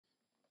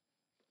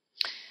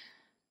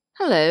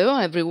Hello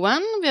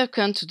everyone,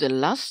 welcome to the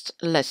last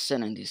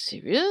lesson in this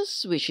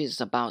series, which is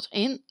about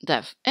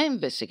in-depth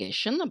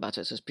investigation about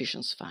a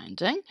suspicious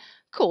finding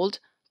called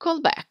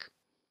callback.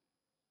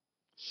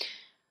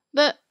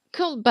 The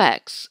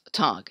callback's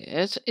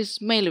target is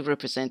mainly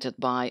represented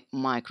by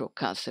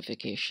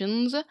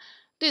microcalcifications,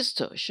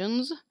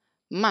 distortions,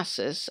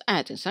 masses,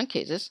 and in some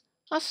cases,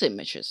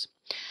 asymmetries.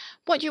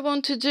 What you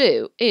want to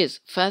do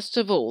is, first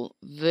of all,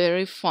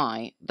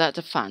 verify that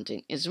the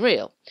finding is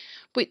real.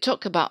 We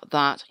talked about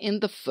that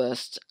in the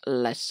first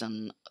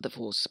lesson, the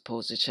false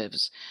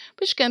positives,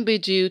 which can be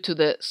due to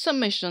the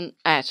summation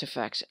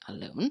artifact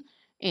alone,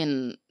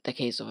 in the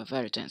case of a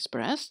very dense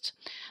breast,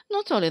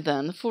 not only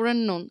then for a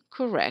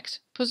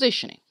non-correct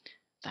positioning.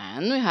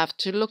 Then we have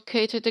to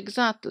locate it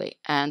exactly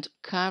and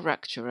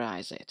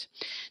characterize it.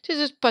 This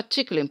is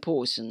particularly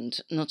important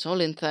not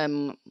only in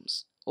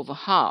terms of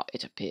how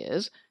it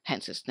appears,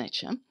 hence its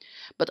nature,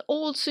 but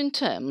also in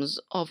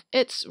terms of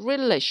its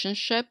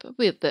relationship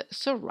with the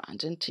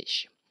surrounding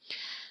tissue.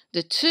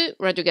 The two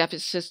radiographic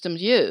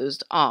systems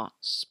used are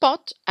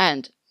spot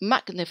and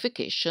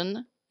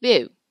magnification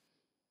view.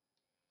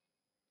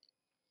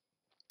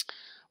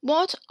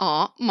 What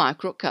are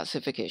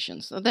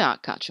microcalcifications? They are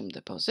calcium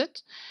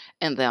deposits,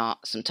 and they are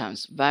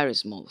sometimes very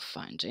small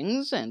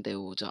findings in the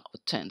order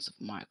of tens of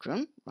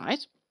micron,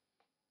 right?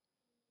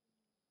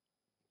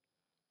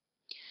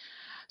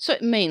 So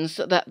it means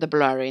that the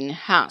blurring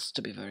has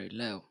to be very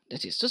low.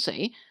 That is to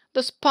say,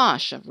 the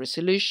spatial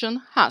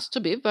resolution has to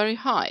be very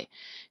high.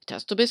 It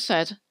has to be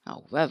said,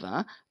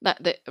 however,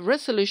 that the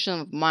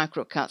resolution of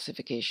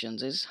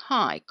microcalcifications is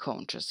high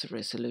contrast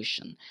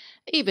resolution.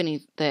 Even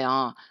if they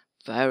are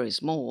very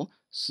small,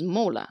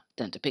 smaller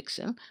than the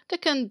pixel, they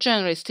can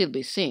generally still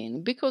be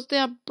seen because they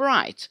are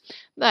bright.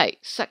 They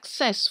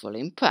successfully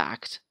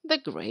impact the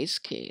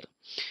grayscale.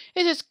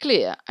 It is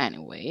clear,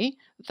 anyway,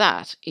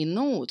 that in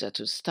order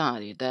to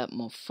study the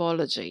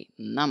morphology,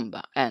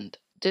 number, and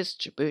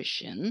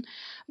distribution,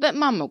 the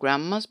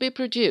mammogram must be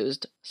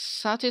produced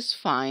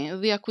satisfying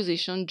the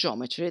acquisition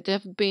geometry they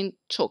have been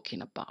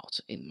talking about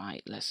in my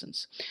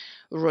lessons.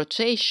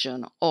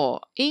 Rotation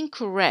or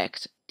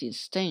incorrect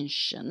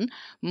distension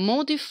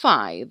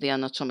modify the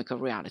anatomical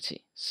reality,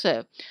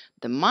 so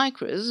the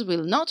micros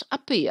will not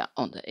appear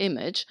on the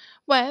image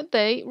where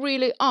they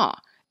really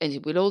are, and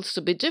it will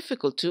also be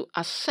difficult to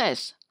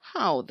assess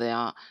how they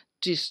are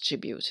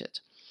distributed.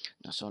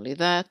 Not only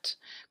that,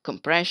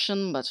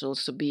 compression must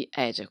also be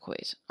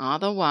adequate,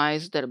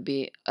 otherwise there will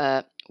be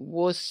a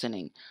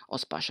worsening of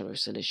spatial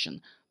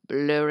resolution,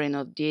 blurring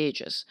of the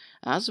edges,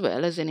 as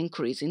well as an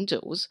increase in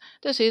dose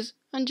that is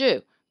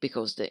undue,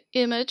 because the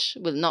image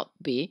will not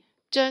be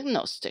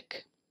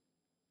diagnostic.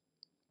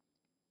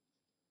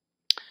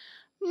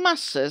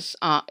 Masses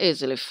are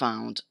easily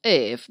found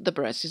if the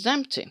breast is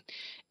empty.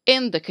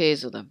 In the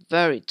case of the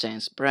very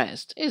dense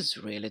breast, it's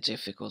really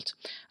difficult.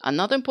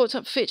 Another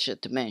important feature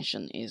to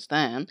mention is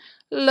then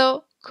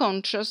low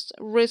contrast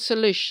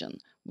resolution,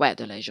 where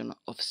the lesion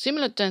of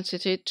similar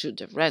density to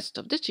the rest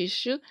of the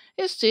tissue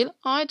is still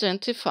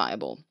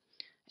identifiable.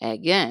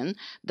 Again,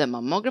 the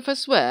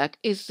mammographer's work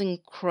is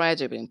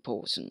incredibly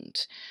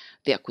important.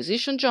 The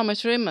acquisition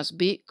geometry must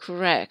be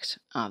correct,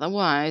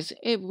 otherwise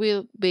it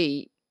will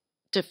be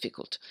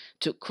difficult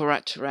to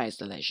characterize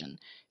the lesion.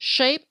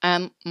 Shape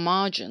and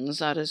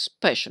margins are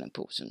especially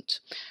important.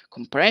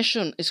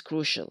 Compression is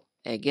crucial.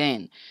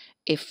 Again,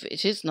 if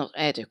it is not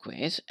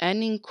adequate,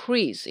 an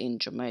increase in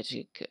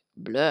geometric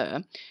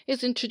blur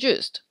is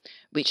introduced,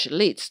 which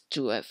leads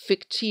to a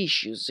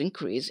fictitious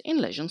increase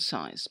in lesion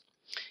size.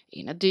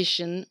 In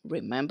addition,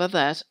 remember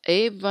that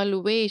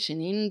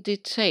evaluating in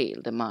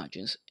detail the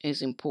margins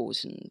is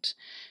important.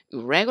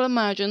 Irregular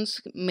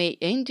margins may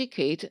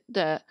indicate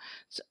that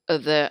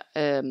there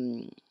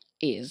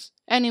is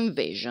an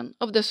invasion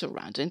of the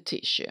surrounding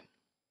tissue.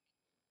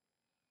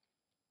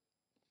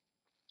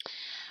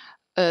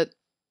 Here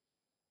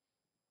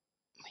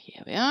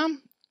we are.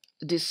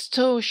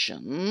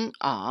 Distortion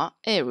are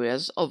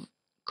areas of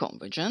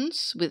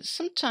convergence with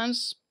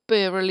sometimes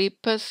barely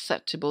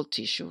perceptible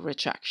tissue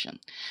retraction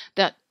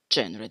that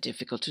generally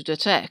difficult to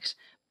detect,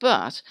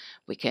 but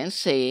we can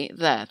say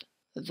that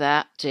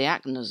the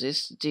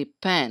diagnosis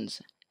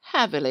depends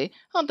heavily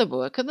on the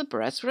work of the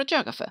breast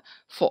radiographer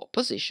for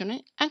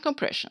positioning and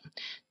compression.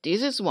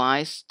 This is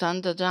why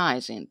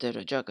standardizing the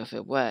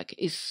radiography work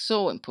is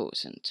so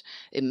important.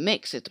 It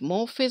makes it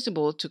more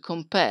feasible to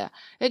compare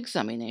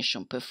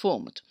examination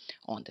performed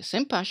on the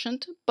same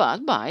patient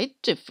but by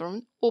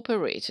different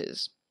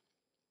operators.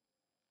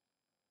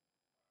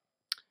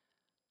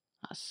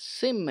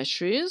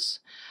 Asymmetries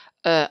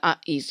are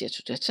easier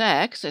to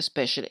detect,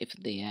 especially if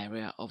the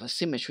area of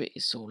asymmetry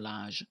is so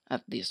large as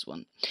this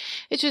one.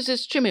 It is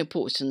extremely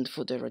important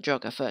for the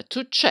radiographer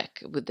to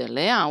check with the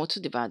layout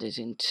divided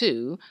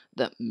into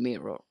the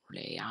mirror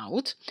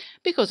layout,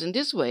 because in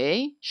this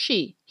way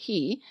he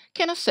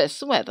can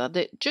assess whether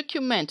the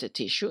documented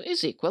tissue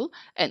is equal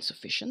and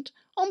sufficient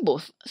on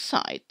both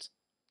sides.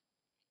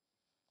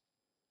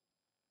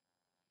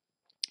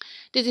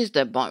 This is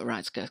the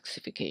Boyd-Rice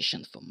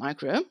classification for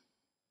micro.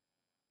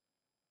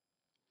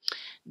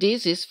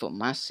 This is for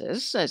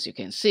masses, as you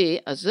can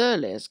see, as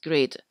early as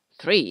grade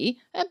 3,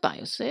 a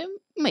biopsy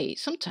may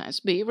sometimes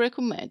be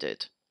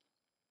recommended.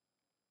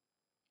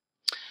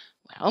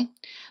 Well,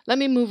 let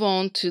me move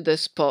on to the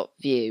spot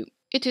view.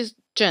 It is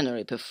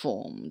generally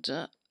performed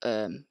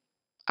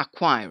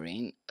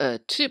acquiring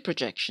two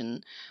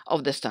projections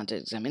of the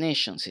standard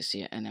examination,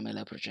 CC and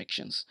MLO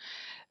projections,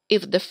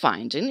 if the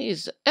finding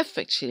is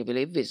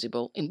effectively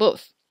visible in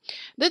both.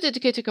 The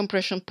dedicated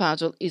compression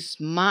paddle is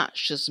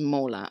much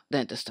smaller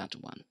than the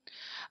standard one,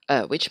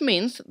 which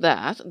means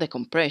that the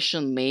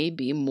compression may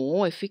be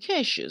more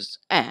efficacious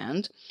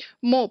and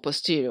more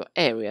posterior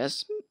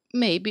areas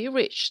may be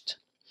reached.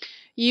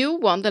 You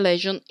want the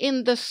lesion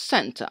in the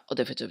center of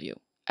the field of view,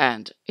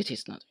 and it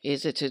is not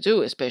easy to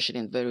do, especially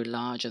in very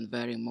large and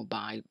very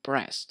mobile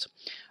breast.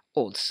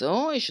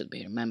 Also, it should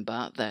be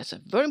remembered that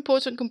a very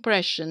important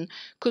compression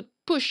could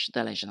push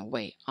the lesion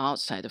away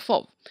outside the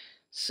fold,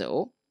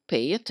 so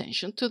pay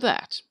attention to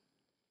that.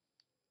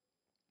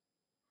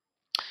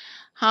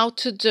 How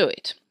to do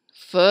it?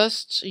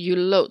 First, you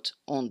load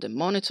on the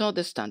monitor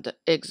the standard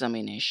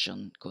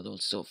examination, called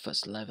also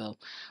first level,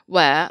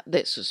 where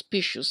the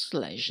suspicious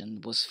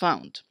lesion was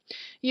found.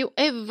 You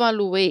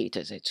evaluate,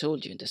 as I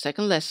told you in the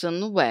second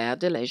lesson, where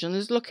the lesion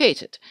is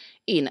located,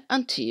 in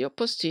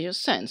anterior-posterior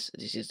sense,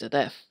 this is the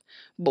depth,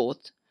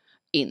 both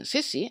in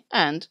CC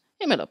and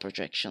MLO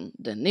projection.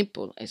 The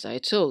nipple, as I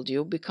told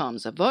you,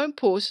 becomes a very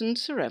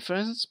important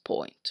reference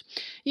point.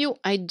 You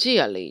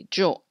ideally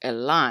draw a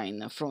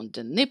line from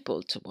the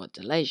nipple toward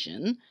the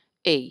lesion,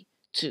 A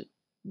to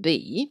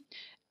B,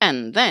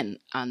 and then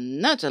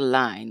another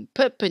line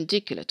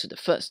perpendicular to the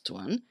first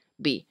one,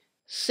 B,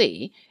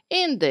 C,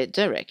 in the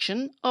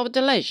direction of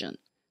the lesion.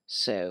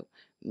 So,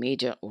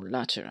 medial or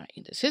lateral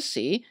in the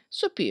CC,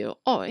 superior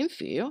or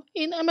inferior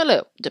in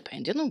MLO,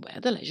 depending on where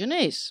the lesion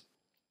is.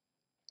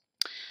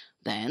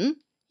 Then,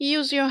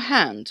 use your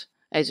hand,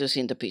 as you see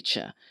in the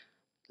picture.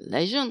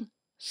 Lesion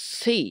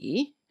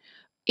C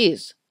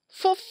is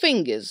 4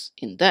 fingers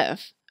in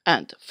depth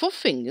and 4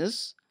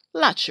 fingers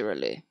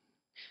laterally.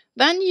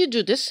 Then you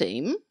do the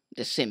same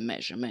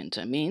measurement,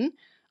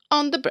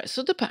 on the breast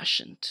of the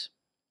patient.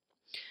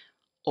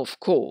 Of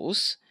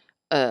course,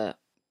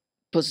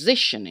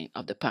 positioning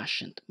of the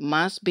patient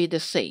must be the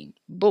same,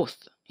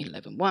 both in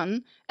level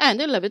 1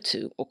 and in level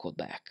 2 or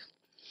callback.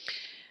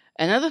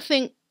 Another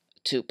thing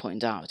to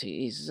point out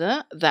is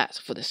that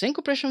for the same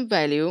compression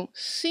value,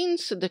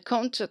 since the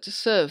contact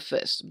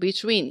surface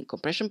between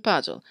compression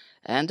paddle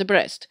and the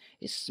breast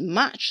is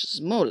much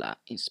smaller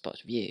in spot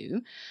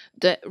view,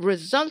 the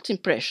resulting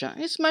pressure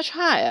is much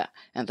higher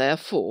and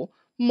therefore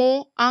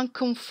more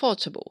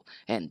uncomfortable,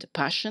 and the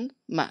patient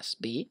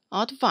must be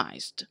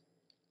advised.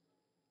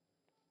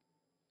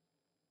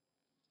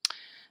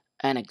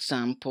 An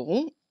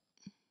example.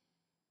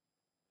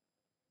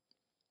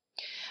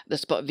 The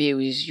spot view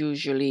is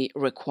usually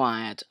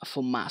required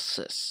for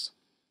masses.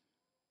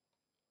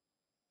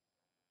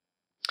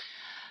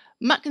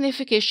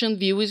 Magnification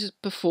view is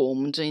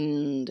performed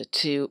in the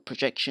two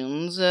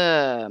projections,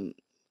 the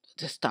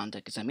standard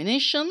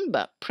examination,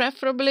 but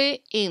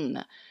preferably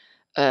in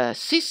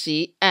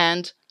CC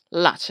and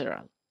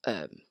lateral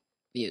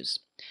views.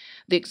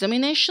 The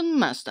examination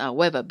must,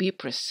 however, be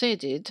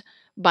preceded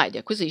by the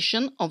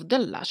acquisition of the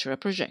lateral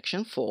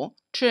projection for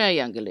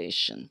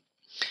triangulation.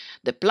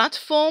 The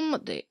platform,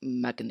 the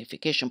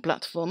magnification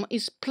platform,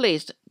 is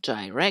placed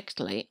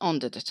directly on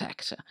the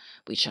detector,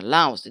 which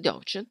allows the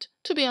object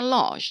to be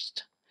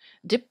enlarged,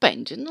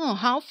 depending on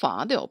how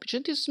far the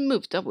object is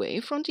moved away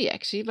from the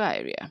active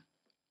area.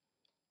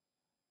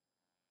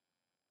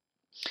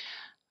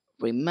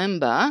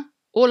 Remember,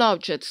 all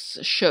objects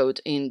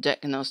showed in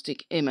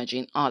diagnostic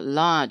imaging are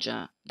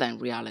larger than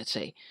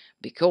reality,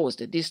 because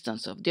the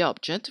distance of the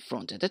object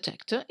from the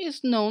detector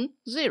is known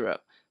 0.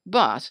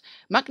 But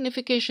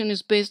magnification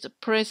is based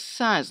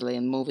precisely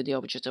on moving the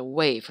object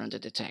away from the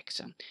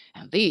detector,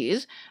 and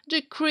this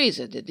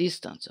decreases the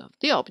distance of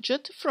the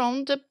object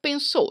from the pin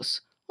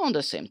source on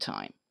the same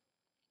time.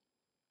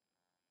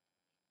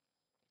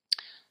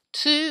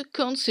 Two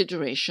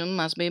considerations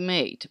must be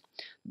made.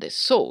 The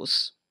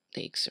source,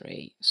 the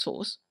X-ray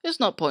source, is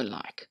not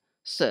point-like,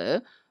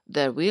 so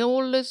there will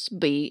always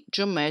be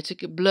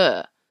geometric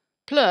blur.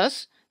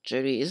 Plus,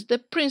 there is the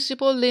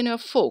principal linear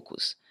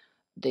focus.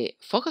 The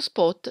focus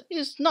spot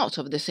is not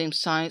of the same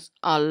size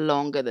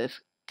along the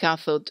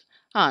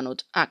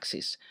cathode-anode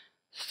axis,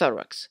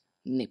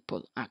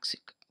 thorax-nipple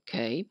axis,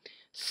 okay?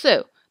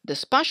 So, the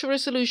spatial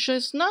resolution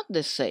is not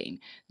the same.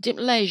 Deep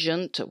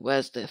lesion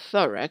towards the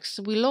thorax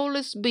will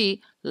always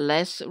be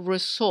less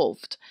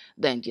resolved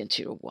than the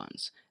anterior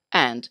ones,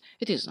 and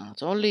it is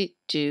not only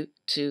due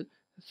to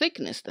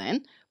thickness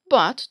then,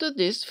 but to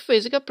this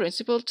physical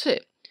principle too.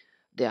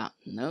 There are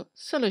no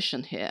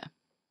solution here.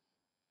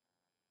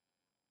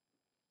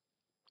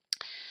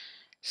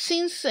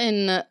 Since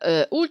an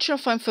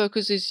ultra-fine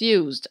focus is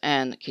used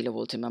and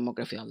kilovolt in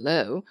mammography are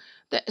low,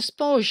 the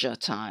exposure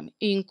time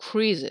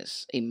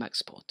increases in mag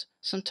spot,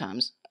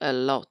 sometimes a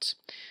lot.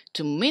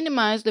 To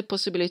minimize the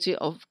possibility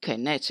of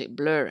kinetic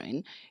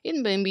blurring, it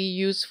may be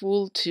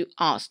useful to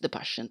ask the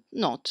patient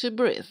not to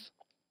breathe.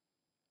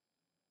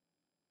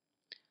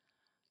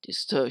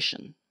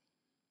 Distortion.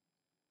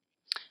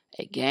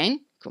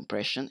 Again,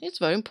 compression is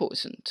very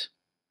important.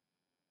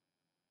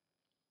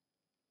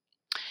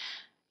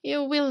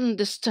 You will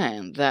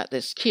understand that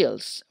the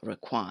skills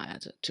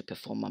required to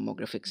perform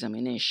mammography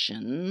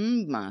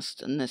examination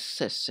must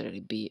necessarily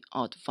be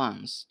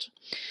advanced.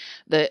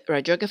 The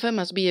radiographer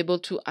must be able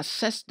to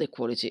assess the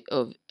quality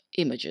of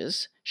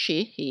images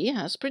he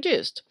has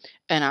produced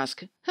and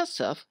ask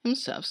himself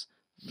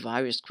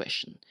various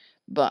questions,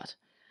 but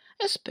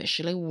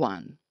especially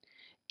one: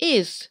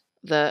 is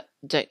the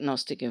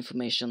diagnostic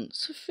information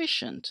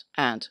sufficient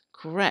and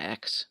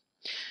correct?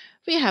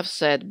 We have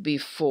said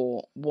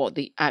before what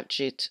the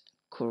adjective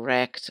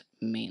correct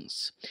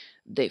means: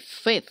 the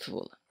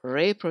faithful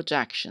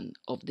reproduction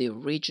of the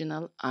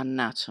original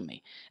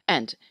anatomy.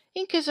 And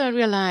in case I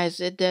realize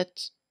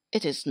that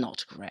it is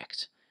not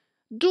correct,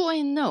 do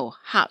I know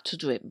how to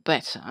do it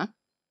better?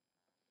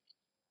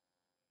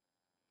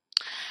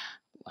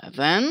 Well,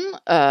 then,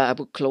 I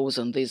will close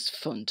on this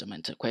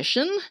fundamental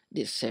question.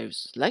 This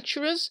series of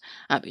lectures.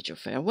 I bid you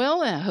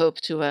farewell, and I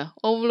hope to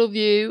all of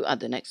you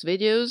at the next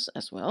videos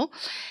as well.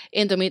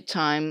 In the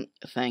meantime,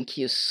 thank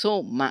you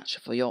so much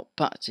for your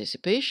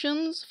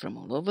participations from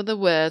all over the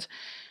world.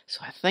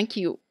 So I thank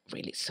you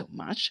really so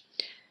much.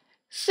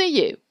 See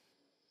you